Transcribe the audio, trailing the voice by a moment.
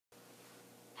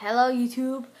Hello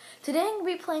YouTube. Today I'm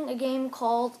going to be playing a game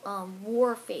called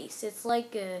Warface. It's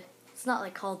not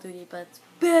like Call of Duty, but it's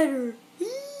better.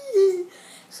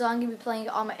 So I'm going to be playing it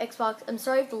on my Xbox. I'm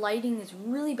sorry if the lighting is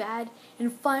really bad.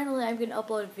 And finally I'm going to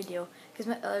upload a video because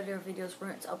my other videos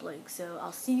weren't uploading. So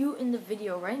I'll see you in the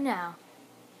video right now.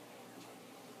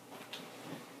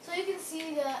 So you can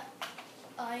see that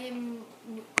I am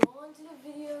going to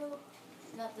the video,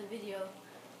 not the video.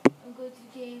 I'm going to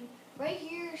the game. Right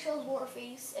here shows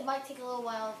Warface. It might take a little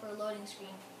while for a loading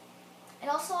screen.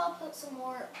 And also I'll put some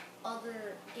more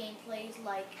other gameplays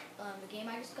like the game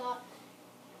I just got.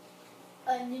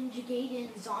 Ninja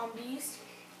Gaiden Zombies.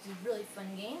 It's a really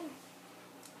fun game.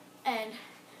 And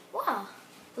wow,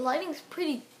 the lighting's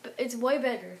it's way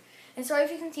better. And sorry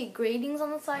if you can see gratings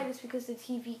on the side, it's because the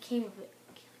TV came with it.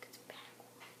 Okay, look, it's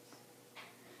backwards.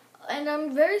 And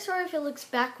I'm very sorry if it looks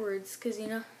backwards, because you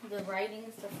know, the writing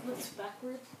and stuff looks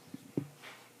backwards.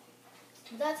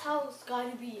 That's how it's got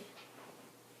to be.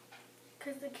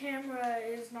 Because the camera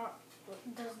does not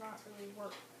really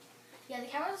work. Yeah, the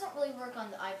camera doesn't really work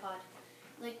on the iPod.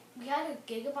 Like, we had a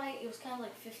gigabyte, it was kind of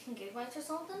like 15 gigabytes or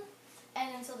something.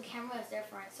 And then so the camera is there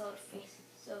for it, so it faces.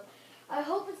 So I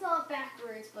hope it's not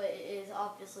backwards, but it is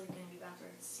obviously going to be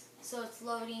backwards. So it's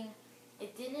loading.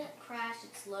 It didn't crash,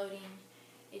 it's loading.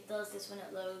 It does this when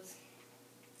it loads.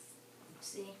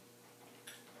 See?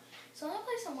 So I'm going to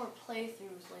play some more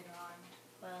playthroughs later on.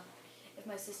 Well, if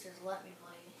my sisters let me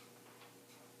play.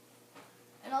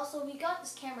 And also, we got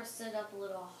this camera set up a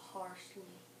little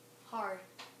hard.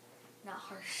 Not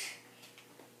harsh.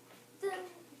 Then,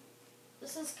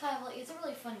 this is kind of like, it's a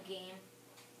really fun game.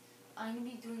 I'm going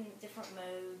to be doing different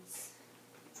modes.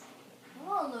 Come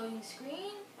on, loading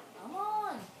screen. Come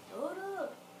on, load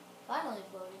up. Finally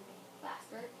it's loading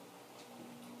faster.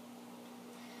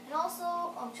 And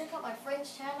also, check out my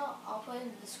friend's channel. I'll put it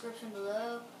in the description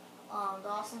below. The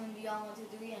Awesome and Beyond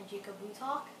 123 and Jacob Blue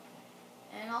Talk.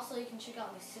 And also you can check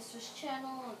out my sister's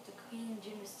channel, the Queen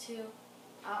Jims 2.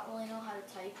 I don't really know how to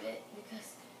type it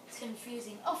because it's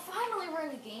confusing. Oh, finally we're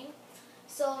in the game.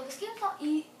 So this game's not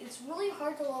easy. It's really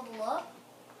hard to level up.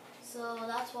 So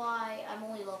that's why I'm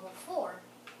only level 4.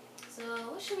 So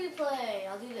what should we play?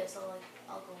 I'll do this.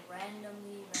 I'll go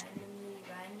randomly,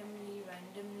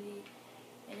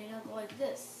 and then I'll go like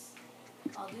this.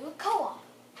 I'll do a co-op.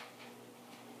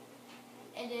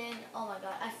 And then, oh my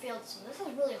god, I failed this one. This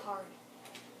is really hard.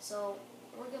 So,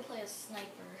 we're going to play a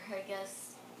sniper, I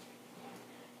guess.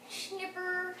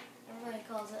 Snipper. Everybody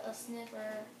calls it a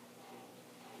snipper.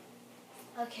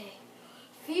 Okay.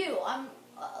 Phew,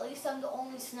 at least I'm the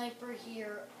only sniper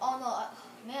here. Oh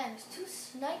no, man, there's 2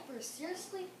 snipers.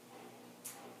 Seriously?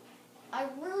 I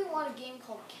really want a game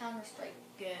called Counter-Strike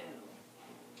Go.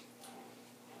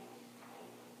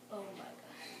 Oh my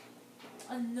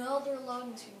gosh. Another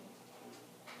loading screen.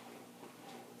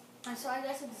 I'm sorry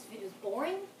guys if this video is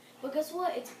boring, but guess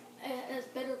what? It has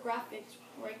better graphics,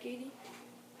 right, Katie?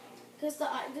 Because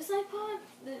this iPod,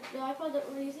 the iPod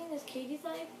that we're using, is Katie's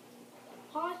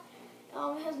iPod.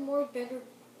 It has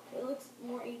it looks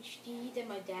more HD than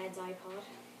my dad's iPod.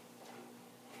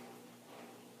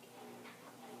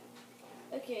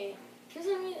 Okay,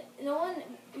 no one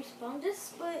responded,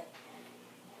 but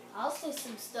I'll say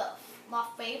some stuff. My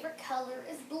favorite color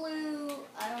is blue.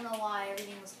 I don't know why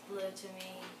everything was blue to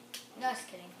me. No, just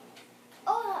kidding.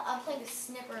 Oh, I'm playing a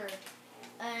snipper,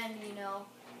 and you know,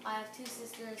 I have 2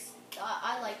 sisters.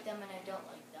 I like them and I don't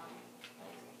like them.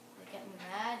 Like, they get me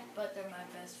mad, but they're my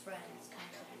best friends,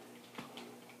 kind of.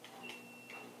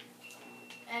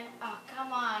 And oh,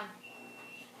 come on.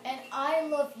 And I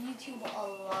love YouTube a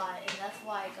lot, and that's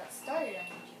why I got started on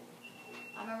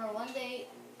YouTube. I remember one day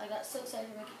I got so excited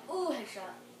for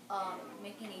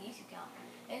making a YouTube account.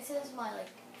 And since my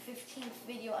 15th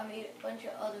video, I made a bunch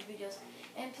of other videos.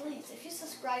 And please, if you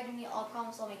subscribe to me, I'll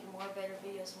promise I'll make more better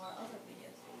videos, more other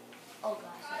videos. Oh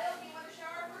gosh. Kyle, do you want to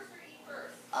shower first or eat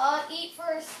first? Eat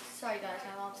first. Sorry guys,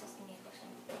 my mom's asking me a question.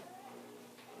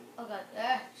 Oh god,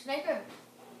 sniper.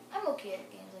 I'm okay at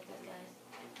games like this, guys.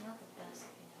 I'm not the best.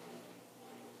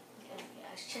 Okay,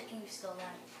 I was checking if you're still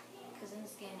alive. Because in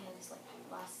this game, it has this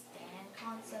last stand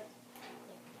concept.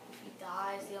 If he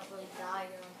dies, they don't really die.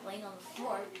 They're laying on the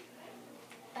floor.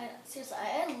 Seriously,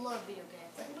 I love video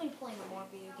games. I've been playing more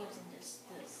video games than this.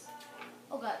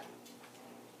 Oh god.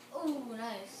 Oh,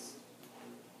 nice.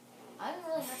 I don't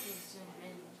really have to zoom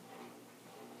in.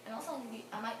 And also,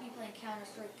 I might be playing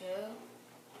Counter-Strike Go.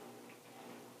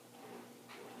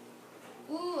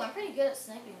 Ooh, I'm pretty good at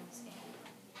sniping in this game.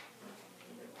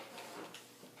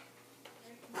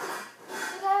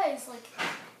 So guys,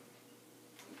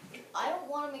 I don't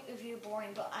want to make a video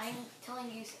boring, but I'm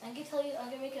telling you, I'm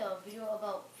gonna make a video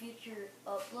about future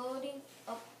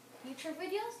future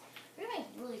videos. We're gonna make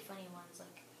really funny ones,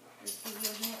 like this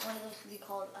video here. One of those could be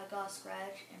called "I Got a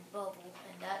Scratch" and "Bubble,"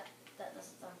 and that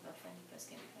doesn't sound about funny, but it's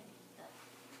gonna be funny.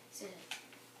 That's it.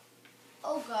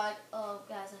 Oh God,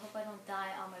 guys, I hope I don't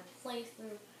die on my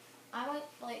playthrough. I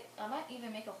might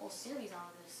even make a whole series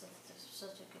out of this since it's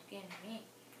such a good game to me.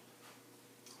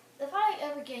 If I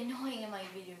ever get annoying in my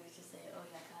videos, just say, "Oh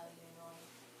yeah, Kyle, you're annoying."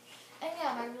 And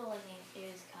yeah, my real name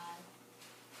is Kyle.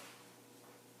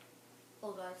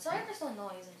 Oh God, sorry if there's no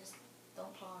noise. I just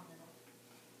don't put on the noise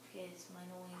because my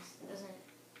noise doesn't.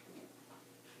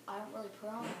 I don't really put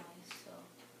on noise, so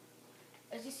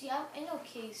as you see, I'm an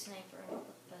okay sniper, not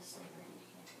the best sniper you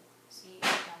can see.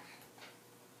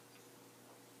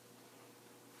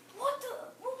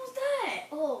 What was that?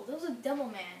 Oh, there was a demo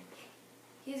man.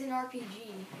 He's an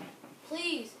RPG.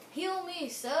 Please heal me,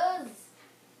 sus.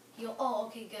 Heal. Oh,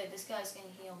 okay, good. This guy's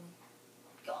gonna heal me.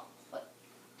 Go. What?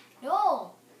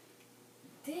 No.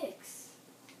 Dicks.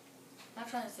 I'm not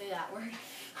trying to say that word.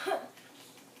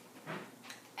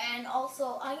 And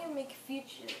also, I'm gonna make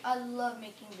future. I love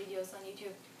making videos on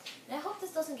YouTube, and I hope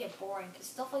this doesn't get boring, because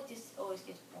stuff like this always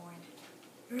gets boring.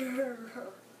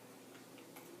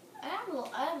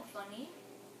 I'm funny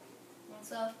and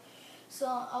stuff. So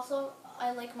also,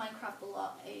 I like Minecraft a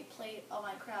lot. I play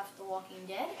Minecraft The Walking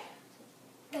Dead.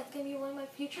 That's gonna be one of my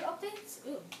future updates.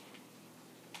 Ooh.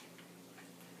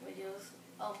 Videos.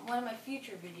 One of my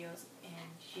future videos.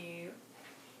 And you.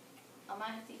 I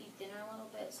might have to eat dinner a little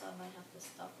bit, so I might have to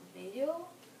stop the video.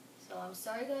 So I'm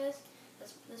sorry, guys.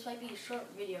 This might be a short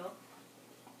video.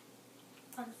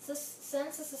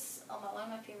 Since this is one of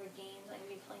my favorite games, I'm gonna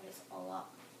be playing this a lot.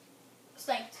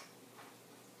 Sniped.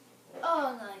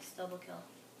 Oh, nice double kill.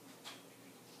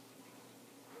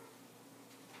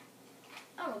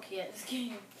 I'm okay at this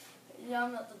game. Yeah,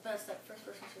 I'm not the best at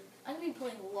first-person shooters. I'm gonna be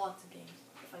playing lots of games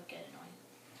if I get annoying.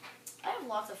 I have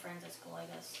lots of friends at school, I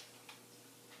guess.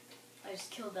 I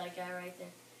just killed that guy right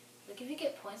there. Like, if you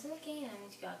get points in the game, that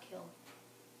means you got killed.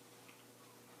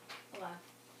 Oh God.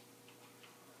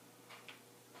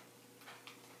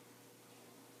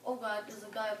 Oh God, there's a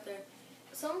guy up there.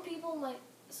 Some people might,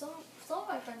 some of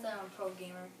my friends that I'm a pro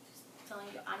gamer, just telling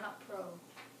you I'm not pro.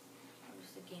 I'm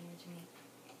just a gamer to me.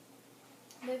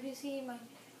 But if you see my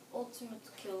ultimate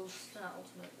kills, not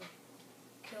ultimate, but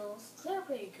kills, they're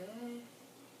pretty good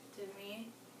to me.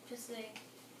 Just say,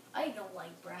 I don't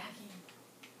like bragging.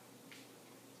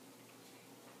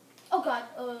 Oh God,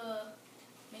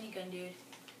 minigun, dude.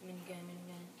 Minigun.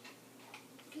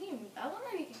 Can you, I wonder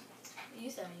if you can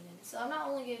use that minigun. So I'm not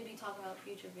only going to be talking about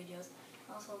future videos,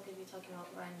 I'm also going to be talking about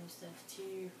random stuff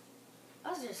too.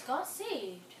 I just got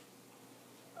saved.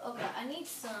 Okay, I need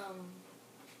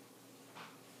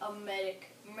a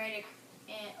medic,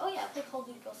 and, oh yeah, I play Call of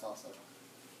Duty Ghosts also.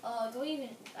 I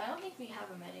don't think we have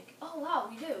a medic. Oh wow,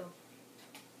 we do.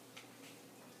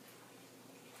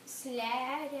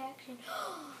 Slide action.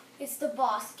 It's the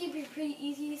boss. It's gonna be pretty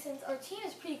easy since our team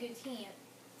is a pretty good team.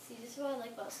 See, this is what I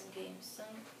like about some games.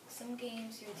 Some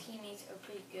games your teammates are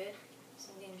pretty good.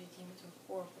 Some games your teammates are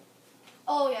horrible.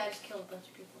 Oh yeah, I just killed a bunch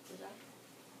of people for that.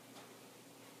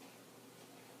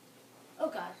 Oh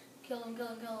gosh, kill him.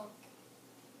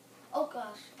 Oh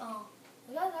gosh, oh,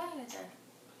 I got dying right there.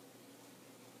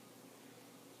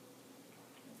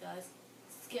 Guys,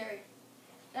 it's scary.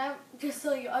 And I'm just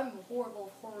telling you, I'm horrible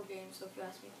at horror games, so if you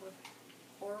ask me for a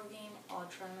horror game, I'll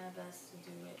try my best to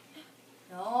do it.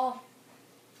 No.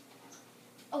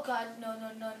 Oh God, no.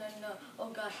 Oh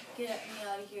God, get me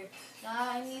out of here.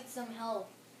 Nah, I need some help.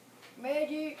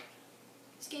 Magic.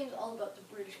 This game's all about the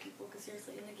British people, because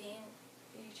seriously, in the game,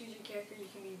 if you choose your character, you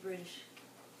can be British.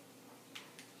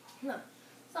 No,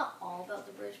 it's not all about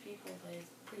the British people, but it's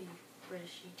pretty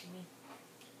Britishy to me.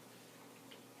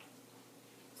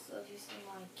 So if you see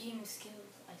my gaming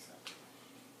skills, I suck.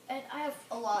 And I have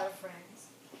a lot of friends.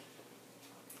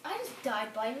 I just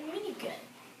died by a minigun.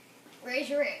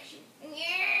 Resurrection.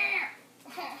 Yeah.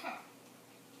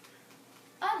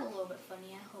 I'm a little bit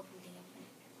funny. I hope you think I'm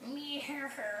funny.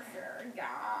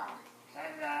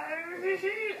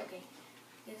 Okay,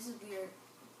 this is weird.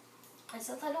 And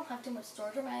since I don't have too much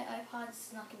storage on my iPod,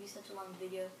 it's not gonna be such a long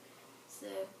video. So,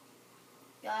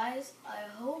 guys, I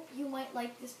hope you might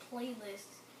like this playlist.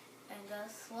 And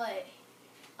that's what.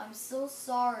 I'm so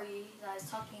sorry that I was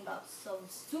talking about some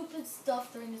stupid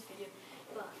stuff during this video.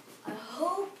 But I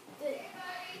hope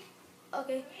that...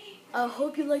 Okay. I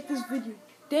hope you like this video.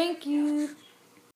 Thank you.